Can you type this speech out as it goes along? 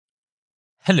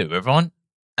Hello everyone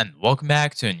and welcome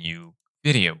back to a new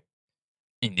video.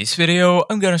 In this video,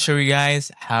 I'm gonna show you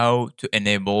guys how to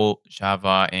enable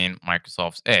Java in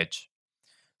Microsoft Edge.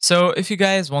 So if you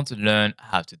guys want to learn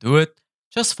how to do it,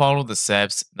 just follow the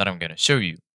steps that I'm gonna show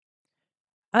you.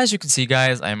 As you can see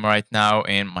guys, I'm right now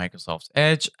in Microsoft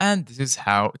Edge and this is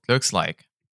how it looks like.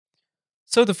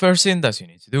 So the first thing that you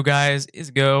need to do guys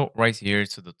is go right here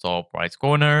to the top right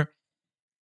corner.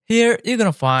 Here you're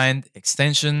gonna find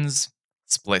extensions,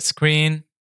 split screen,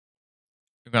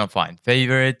 you're gonna find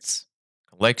favorites,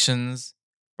 collections,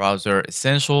 browser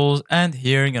essentials, and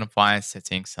here you're gonna find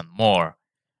settings and more.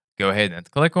 Go ahead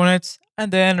and click on it,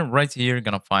 and then right here you're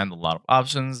gonna find a lot of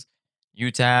options.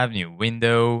 New tab, new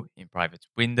window, in private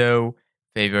window,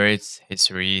 favorites,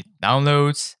 history,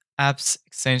 downloads, apps,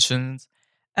 extensions,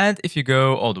 and if you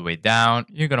go all the way down,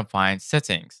 you're gonna find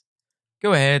settings.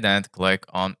 Go ahead and click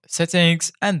on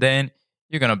settings, and then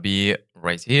you're gonna be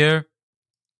right here.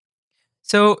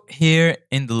 So here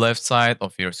in the left side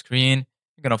of your screen,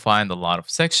 you're gonna find a lot of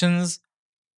sections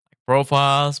like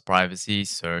profiles, privacy,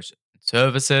 search and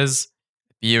services,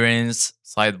 appearance,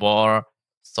 sidebar,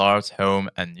 start, home,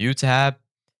 and new tab,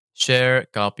 share,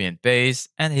 copy and paste,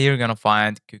 and here you're gonna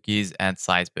find cookies and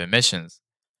site permissions.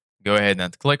 Go ahead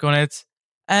and click on it.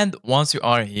 And once you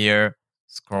are here,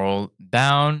 scroll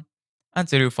down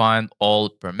until you find all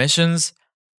permissions.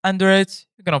 Under it,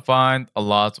 you're gonna find a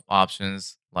lot of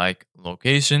options like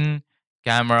location,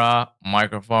 camera,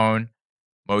 microphone,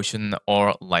 motion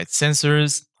or light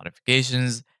sensors,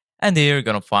 notifications, and here you're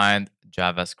gonna find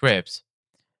JavaScript.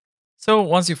 So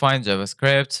once you find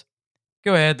JavaScript,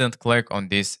 go ahead and click on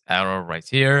this arrow right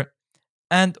here.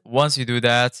 And once you do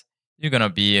that, you're gonna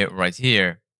be right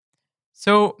here.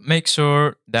 So make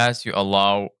sure that you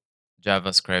allow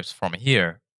JavaScript from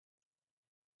here.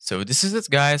 So this is it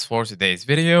guys for today's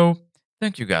video.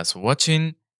 Thank you guys for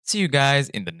watching. See you guys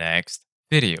in the next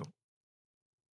video.